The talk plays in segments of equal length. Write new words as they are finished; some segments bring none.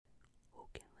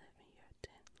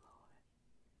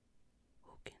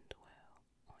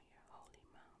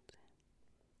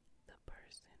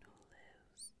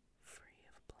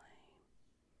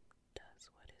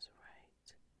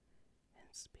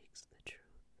and speaks the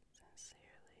truth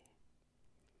sincerely,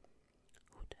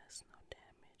 who does no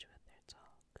damage with their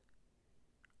talk,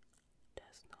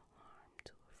 does no harm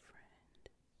to a friend,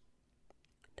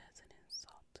 doesn't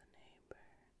insult a neighbor,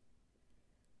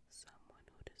 someone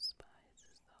who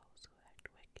despises those who act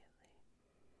wickedly,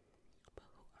 but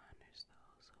who honors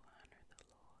those who honor the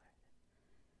Lord,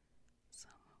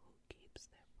 someone who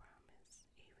keeps their promise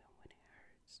even when it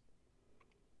hurts,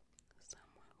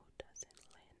 someone who doesn't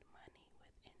lend money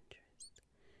with interest,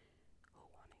 who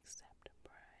won't accept a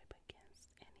bribe against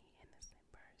any innocent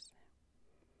person.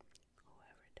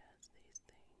 Whoever does these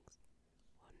things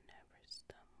will never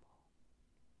stumble.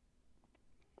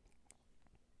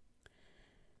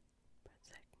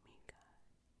 Protect me, God,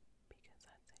 because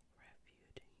I take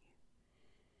refuge in you.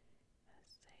 I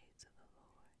say to the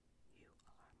Lord, you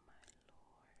are my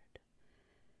Lord.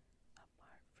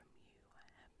 Apart from you, I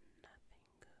have nothing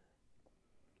good.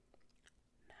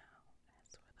 Now,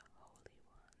 as for the holy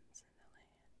ones in the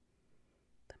land,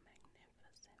 the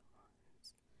magnificent ones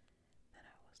that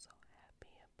I was so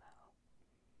happy about,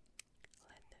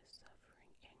 let their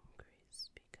suffering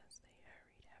increase because they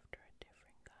hurried after a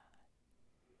different God.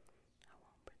 I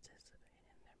won't participate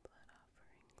in their blood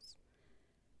offerings.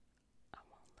 I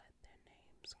won't let their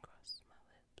names cross my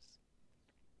lips.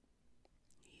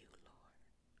 You, Lord,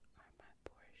 are my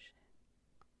portion,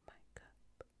 my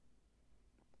cup.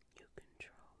 You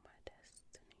control my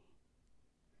destiny.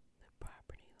 The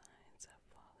property lines have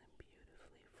fallen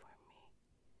beautifully for me.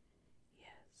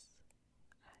 Yes,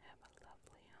 I have a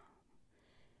lovely home.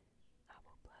 I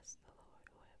will bless the Lord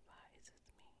who advises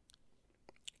me.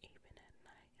 Even at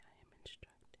night I am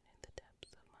instructed in the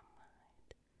depths of my mind.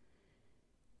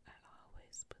 I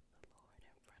always put the Lord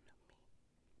in front of me.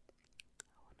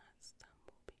 I will not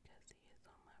stumble because he is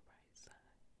on my right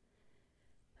side.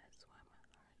 That's why my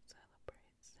heart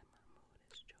celebrates and my mood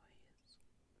is joyous.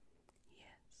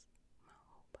 Yes, my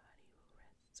whole body will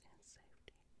rest in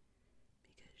safety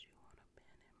because you won't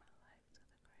abandon my life to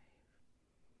the grave.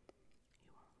 You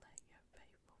won't let your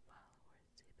faithful followers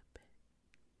see the pit.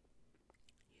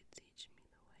 You teach me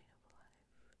the way of life,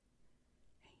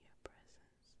 and your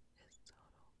presence is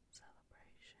total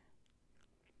celebration.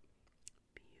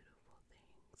 Beautiful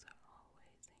things are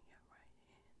always in your right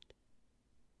hand.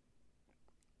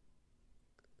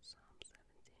 Psalm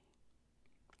 17.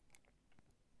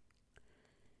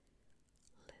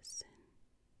 Listen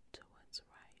to what's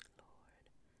right, Lord.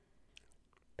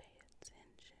 Pay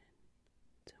attention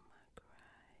to my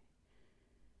cry.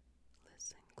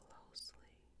 Listen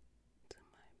closely to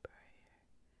my prayer.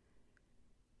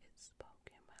 It's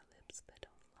spoken by lips that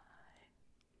don't lie.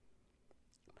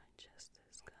 My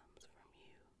justice comes from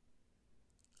you.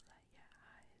 Let your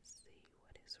eyes see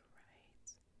what is right.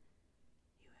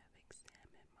 You have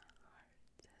examined my heart,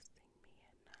 testing me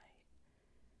at night.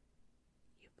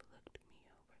 You've looked me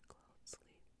over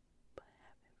closely, but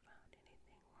haven't found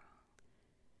anything wrong.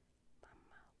 My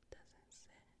mouth doesn't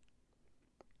sin,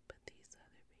 but these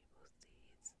other people's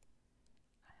deeds.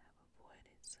 I have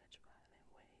avoided such violent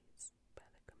ways by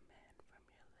the command from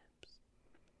your lips.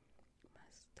 My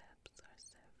steps are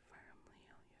set firmly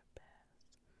on your paths.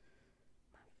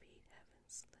 My feet haven't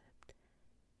slipped.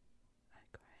 I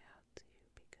cry out to you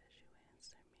because you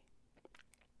answer me.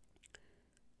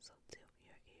 So tilt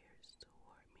your ears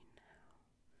toward me now.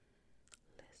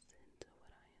 Listen to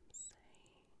what I am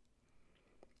saying.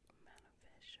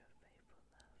 Manifest your faithful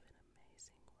love in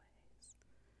amazing ways,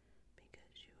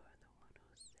 because you are the one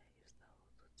who saves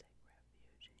those who take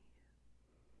refuge in you,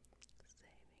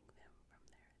 saving them from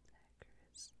their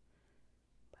attackers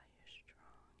by your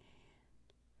strong hand.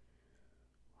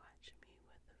 Watch me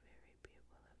with the very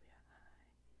pupil of your eye.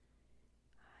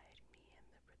 Hide me in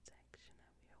the protection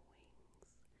of your wings,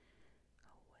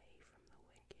 away from the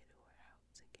wicked who are out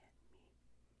to get me,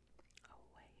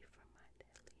 away from my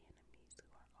deadly enemies who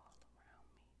are all around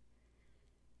me.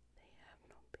 They have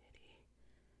no pity.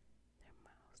 Their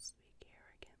mouths speak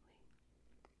arrogantly.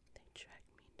 They track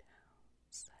me down.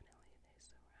 Suddenly they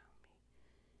surround me.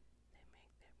 They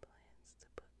make their plans to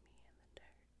put me in the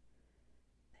dirt.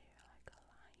 They are like a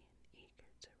lion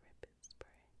eager to rip its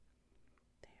prey.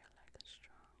 They are like a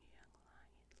strong young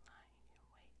lion lying in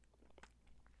wait.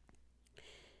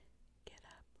 Get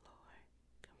up, Lord.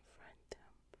 Confront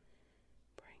them.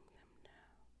 Bring them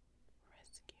now.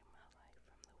 Rescue my life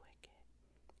from the wicked.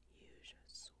 Use your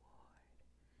sword.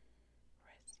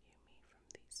 Rescue me from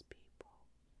these people.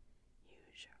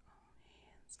 Use your own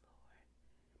hands, Lord.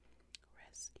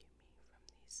 Rescue me from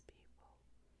these people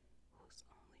whose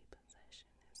only possession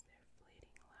is their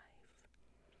fleeting life.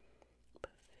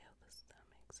 But fill the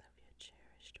stomachs of your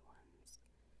cherished ones.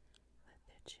 Let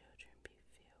their children be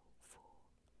filled full.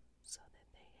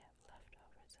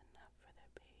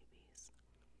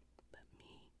 but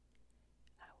me.